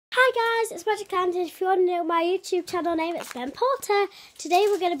guys, it's Magic and if you want to know my YouTube channel name, it's Ben Porter. Today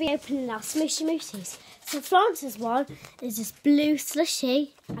we're going to be opening our Smoshy Moosies. So Florence's one is this blue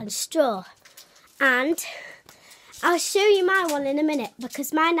slushy and straw. And I'll show you my one in a minute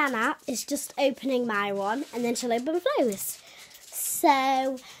because my Nana is just opening my one and then she'll open Flo's.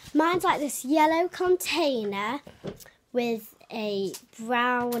 So mine's like this yellow container with a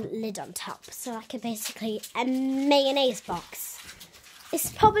brown lid on top. So like basically a mayonnaise box. It's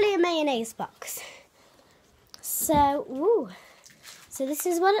probably a mayonnaise box. So, so this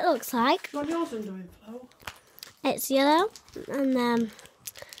is what it looks like. What yours doing, Flo? It's yellow and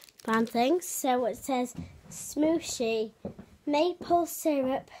brown things. So it says Smoshy maple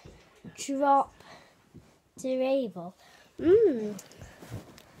syrup drop durable.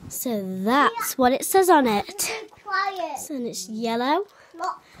 So that's what it says on it. So, and it's yellow.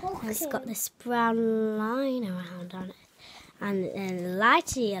 And it's got this brown line around on it. And a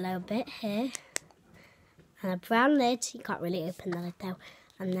lighter yellow bit here. And a brown lid. You can't really open the lid though.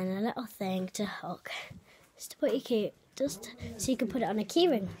 And then a little thing to hook. Just to put your key, just so you can put it on a key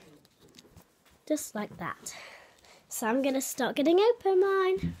ring. Just like that. So I'm going to start getting open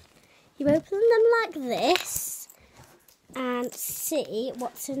mine. You open them like this. And see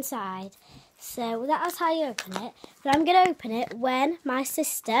what's inside. So that's how you open it. But I'm going to open it when my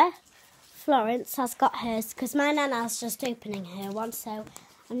sister Florence has got hers, because my Nana's just opening her one, so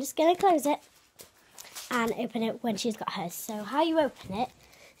I'm just going to close it and open it when she's got hers. So how you open it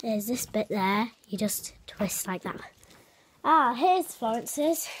is this bit there, you just twist like that. Here's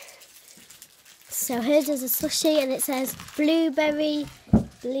Florence's. So hers is a slushy and it says blueberry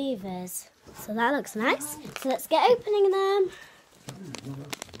believers. So that looks nice. So let's get opening them.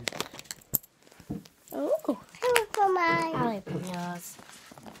 Oh, I'll open yours.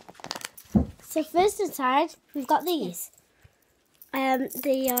 So first inside, we've got these.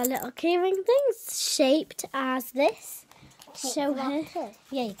 They are little keyring things shaped as this. Show her.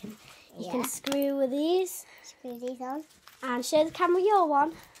 Yeah, you can screw with these. Screw these on. And show the camera your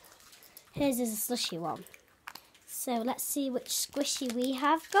one. Hers is a slushy one. So let's see which squishy we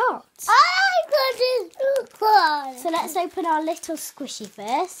have got. I got this one. So let's open our little squishy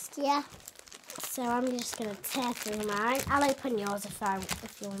first. Yeah. So I'm just going to tear through mine. I'll open yours if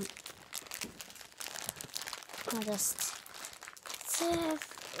you want. I'll just tear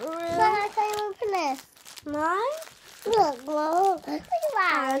through. Can I open this? Mine. Look at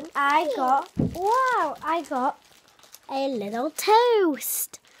that. And I got a little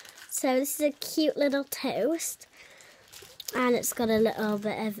toast. So this is a cute little toast. And it's got a little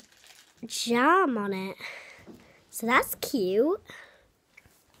bit of jam on it. So that's cute.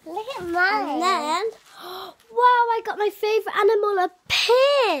 Look at mine. And then, wow, I got my favourite animal, a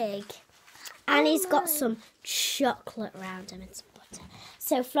pig. And he's got some chocolate around him and some butter.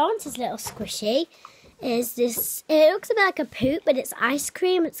 So Florence's little squishy is this, it looks a bit like a poop, but it's ice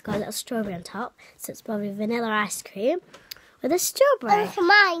cream. It's got a little strawberry on top. So it's probably vanilla ice cream with a strawberry. And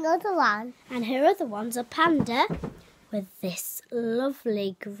mine, other one. And her other one's a panda with this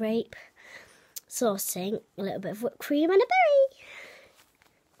lovely grape saucing, a little bit of whipped cream and a berry.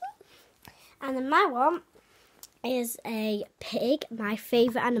 And then my one is a pig, my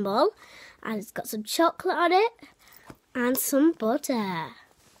favourite animal. And it's got some chocolate on it and some butter.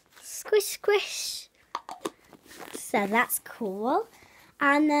 Squish, squish. So that's cool.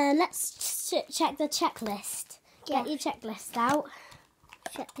 And then let's check the checklist. Yeah. Get your checklist out.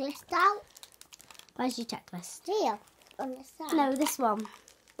 Checklist out. Where's your checklist? Here, on the side. No, this one.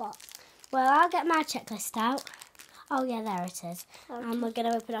 What? Well, I'll get my checklist out. Oh, yeah, there it is. Okay. And we're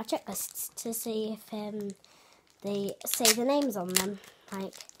going to open our checklists to see if they say the names on them,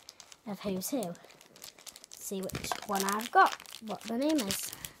 like of who's who. See which one I've got, what the name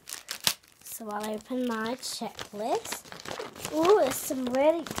is. So I'll open my checklist. Oh, there's some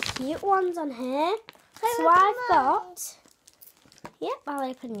really cute ones on here. So I've got... Yep, I'll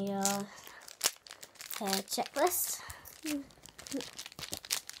open your checklist.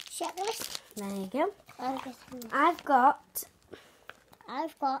 Checklist. There you go. Okay. I've got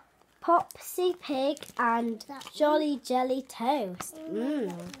Popsy Pig and Jolly Jelly Toast.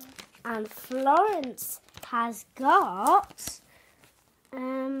 And Florence has got,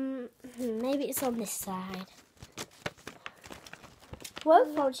 maybe it's on this side. Whoa,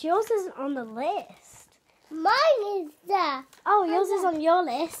 Florence, yours isn't on the list. Mine is there. Oh, yours is on your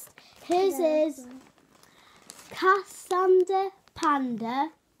list. Hers is Cassandra Panda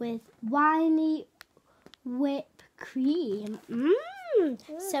with whiny whipped cream.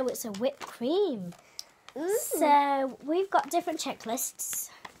 So it's a whipped cream. So we've got different checklists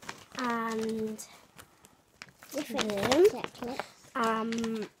and different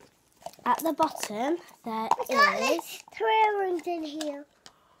checklists. at the bottom there is three rings in here.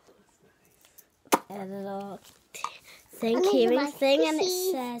 a little keyring thing, and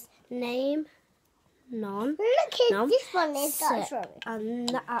it says name none. Look, this one is got So, throwing.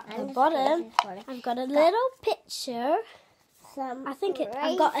 and at the bottom, I've got a little picture. I think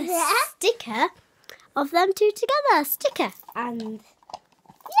I've got a sticker of them two together. Sticker. And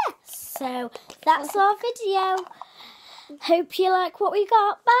yeah, so that's our video. Hope you like what we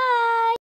got. Bye.